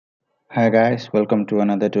Hi guys, welcome to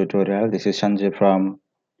another tutorial. This is Sanjay from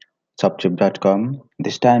Subchip.com.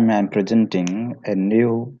 This time I am presenting a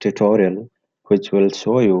new tutorial which will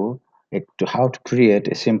show you to how to create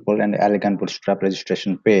a simple and elegant Bootstrap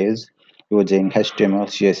registration page using HTML,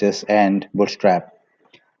 CSS and Bootstrap.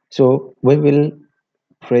 So we will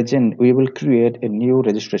create a new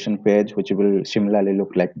registration page which will similarly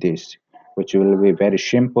look like this, which will be very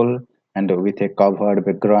simple and with a covered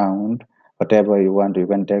background. Whatever you want you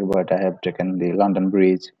can take, but I have taken the London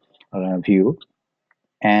Bridge view.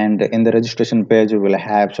 And in the registration page we will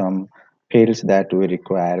have some fields that we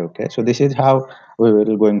require. Okay, so this is how we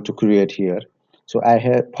will going to create here. So I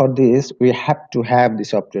have, for this we have to have the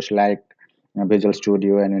softwares like Visual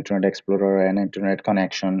Studio and Internet Explorer and internet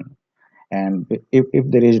connection. And if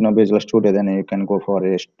there is no Visual Studio, then you can go for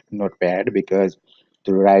a notepad, because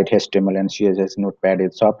to write HTML and CSS, notepad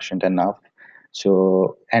is sufficient enough.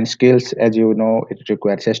 So, and skills, as you know, it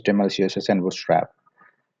requires HTML, CSS and Bootstrap.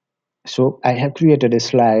 So I have created a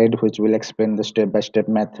slide which will explain the step-by-step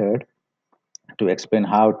method to explain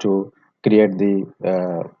how to create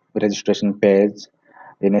the registration page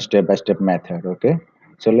in a step-by-step method. Okay,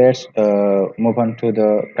 so let's move on to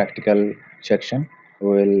the practical section.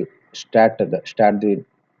 We'll start the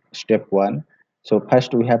step one. So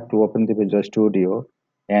first we have to open the Visual Studio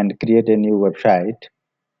and create a new website.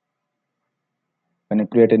 When you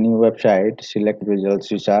create a new website, select Visual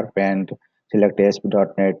C Sharp and select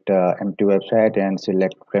ASP.NET empty website and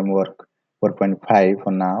select framework 4.5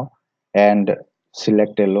 for now, and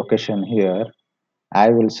select a location here. I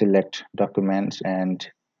will select documents and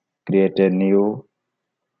create a new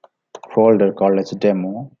folder called as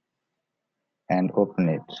demo and open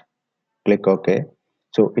it. Click OK.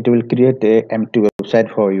 So it will create a empty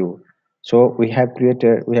website for you. So we have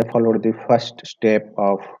followed the first step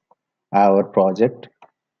of our project,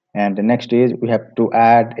 and the next is we have to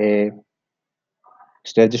add a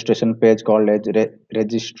registration page called as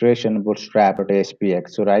registration bootstrap.aspx.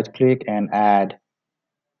 So right click and add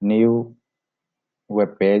new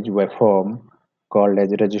web page web form called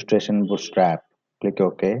as registration bootstrap. Click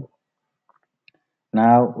OK.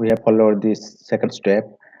 Now we have followed this second step.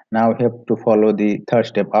 Now we have to follow the third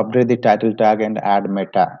step. Update the title tag and add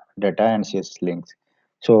meta data and CSS links.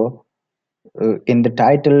 So in the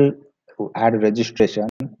title, add registration.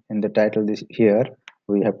 In the title, this here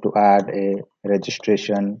we have to add a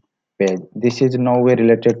registration page. This is no way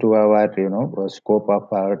related to our scope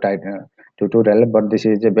of our title tutorial, but this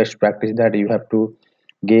is a best practice that you have to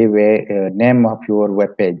give a name of your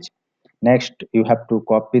web page. Next, you have to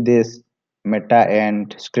copy this meta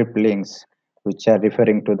and script links which are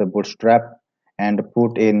referring to the bootstrap and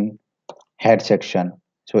put in head section.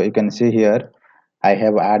 So you can see here I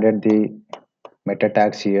have added the meta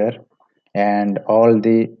tags here, and all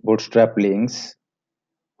the bootstrap links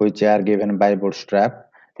which are given by bootstrap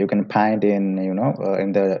you can find in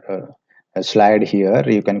in the slide here.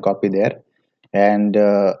 You can copy there, and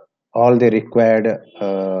all the required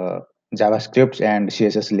javascripts and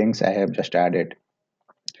css links I have just added.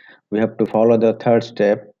 We have to follow the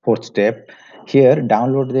fourth step. Here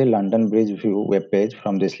download the London Bridge view web page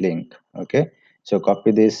from this link. Okay, so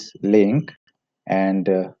copy this link and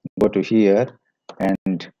go to here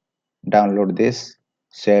and download this,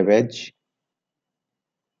 save as.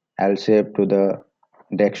 I'll save to the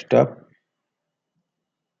desktop.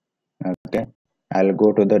 Okay, I'll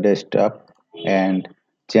go to the desktop and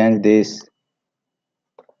change this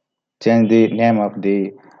change the name of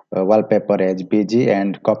the wallpaper as bg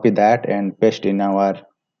and copy that and paste in our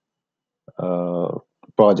uh,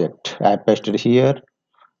 project. I pasted here.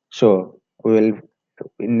 So we will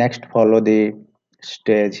next follow the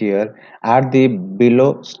stage here. Add the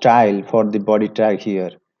below style for the body tag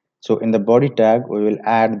here. So in the body tag we will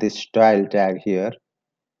add the style tag here.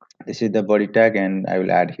 This is the body tag and I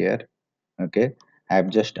will add here. Okay, I have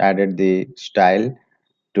just added the style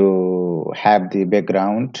to have the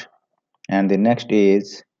background. And the next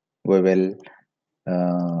is we will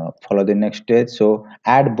follow the next stage. So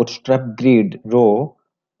add bootstrap grid row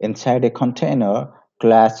inside a container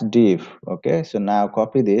class div. Okay, so now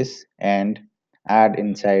copy this and add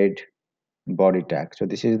inside body tag. So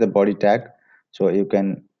this is the body tag. So you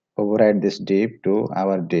can override this div to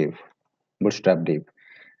our div, bootstrap div.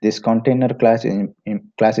 This container class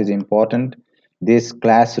is important. This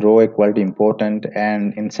class row equal to important,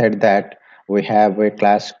 and inside that we have a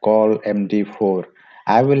class called md4.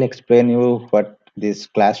 I will explain you what this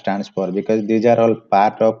class stands for, because these are all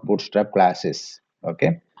part of bootstrap classes.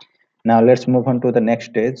 Okay, now let's move on to the next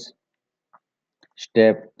stage.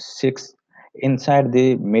 Step 6. Inside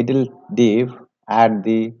the middle div, add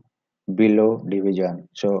the below division.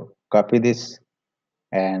 So copy this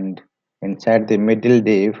and inside the middle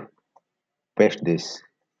div, paste this.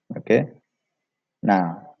 Okay,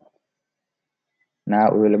 now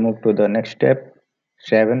we will move to the next step.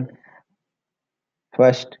 7.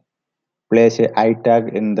 First, place a I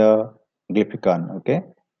tag in the glyphicon. Okay,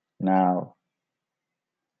 now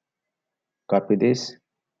copy this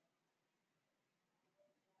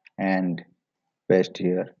and paste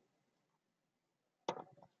here.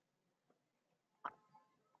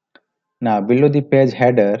 Now below the page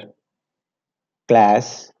header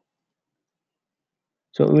class,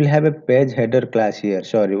 so we will have a page header class here.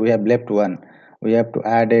 Sorry, we have left one. We have to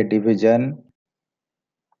add a division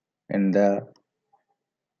in the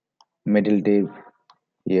middle div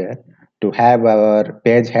here to have our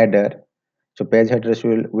page header. So page headers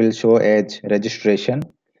will show as registration,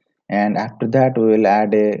 and after that we will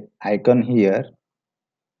add a icon here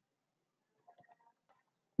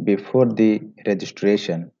before the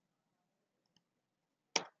registration,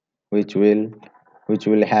 which will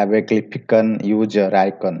have a click on user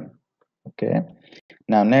icon. Okay,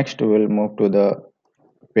 now next we will move to the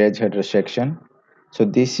page header section. So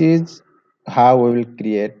this is how we will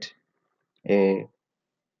create a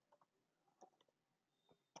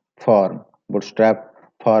form, bootstrap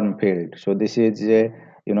form field. So this is a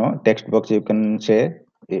text box, you can say.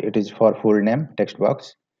 It is for full name text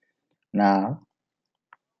box. now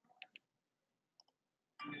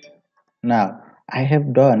now I have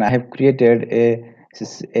created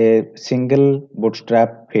a single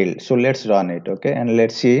bootstrap field. So let's run it. Okay, and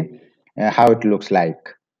let's see how it looks like,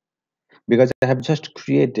 because I have just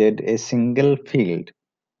created a single field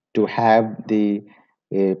to have the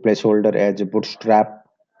placeholder as a bootstrap,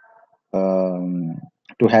 um,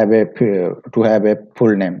 to have a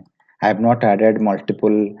full name. I have not added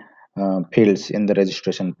multiple fields in the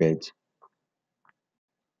registration page.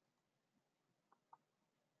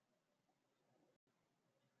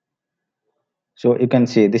 So you can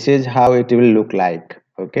see this is how it will look like.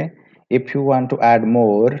 Okay, if you want to add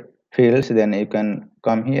more fields, then you can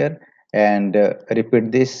come here and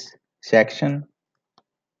repeat this section.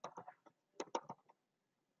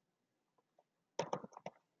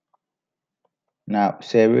 Now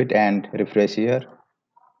save it and refresh here.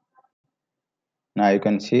 Now you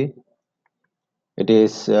can see it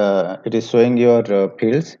is showing your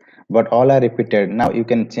fields, but all are repeated. Now you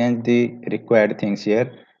can change the required things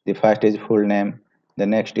here. The first is full name, the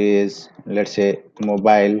next is, let's say,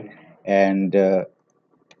 mobile, and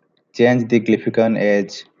change the glyphicon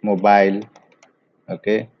as mobile.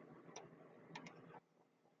 Okay,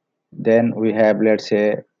 then we have, let's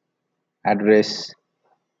say, address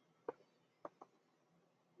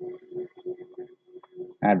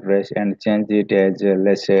and change it as,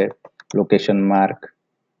 let's say, location mark,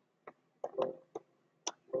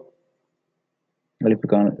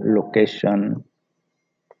 glyphicon location,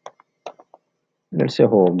 let's say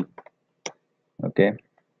home. Okay,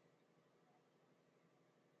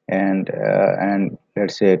 and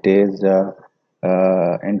let's say it is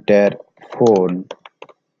enter phone,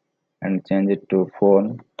 and change it to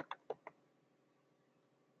phone.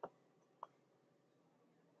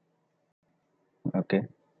 Okay,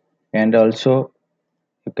 and also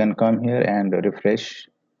you can come here and refresh.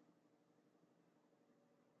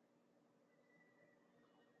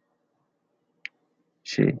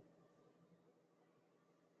 See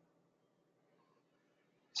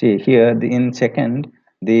here, in second,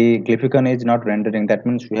 the glyphicon is not rendering. That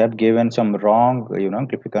means we have given some wrong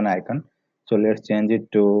glyphicon icon. So let's change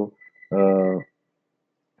it to uh,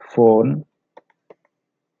 phone.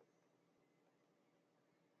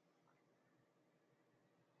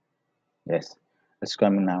 Yes, it's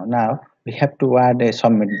coming now. Now we have to add a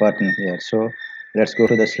submit button here. So let's go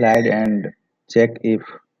to the slide and check if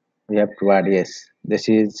we have to add. Yes, this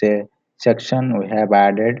is a section we have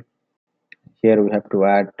added. Here we have to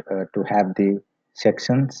add to have the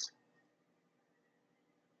sections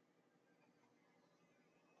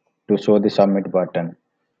to show the submit button.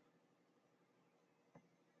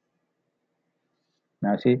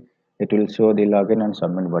 Now see, it will show the login and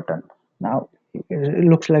submit button. Now it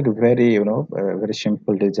looks like very very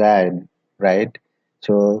simple design, right?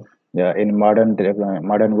 So in modern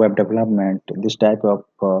web development, this type of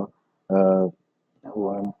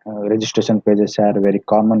registration pages are very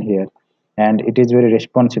common here, and it is very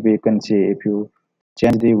responsive. You can see if you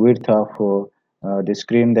change the width of the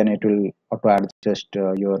screen, then it will auto adjust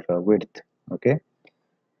your width. Okay,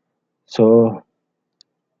 so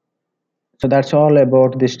that's all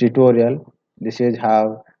about this tutorial. This is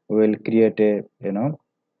how we will create a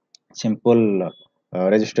simple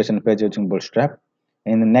registration page using bootstrap.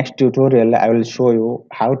 In the next tutorial I will show you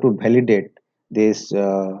how to validate this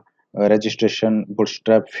registration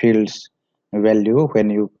bootstrap fields value when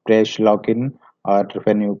you press login or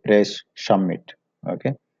when you press submit.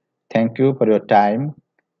 Okay. Thank you for your time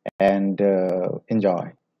and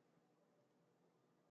enjoy.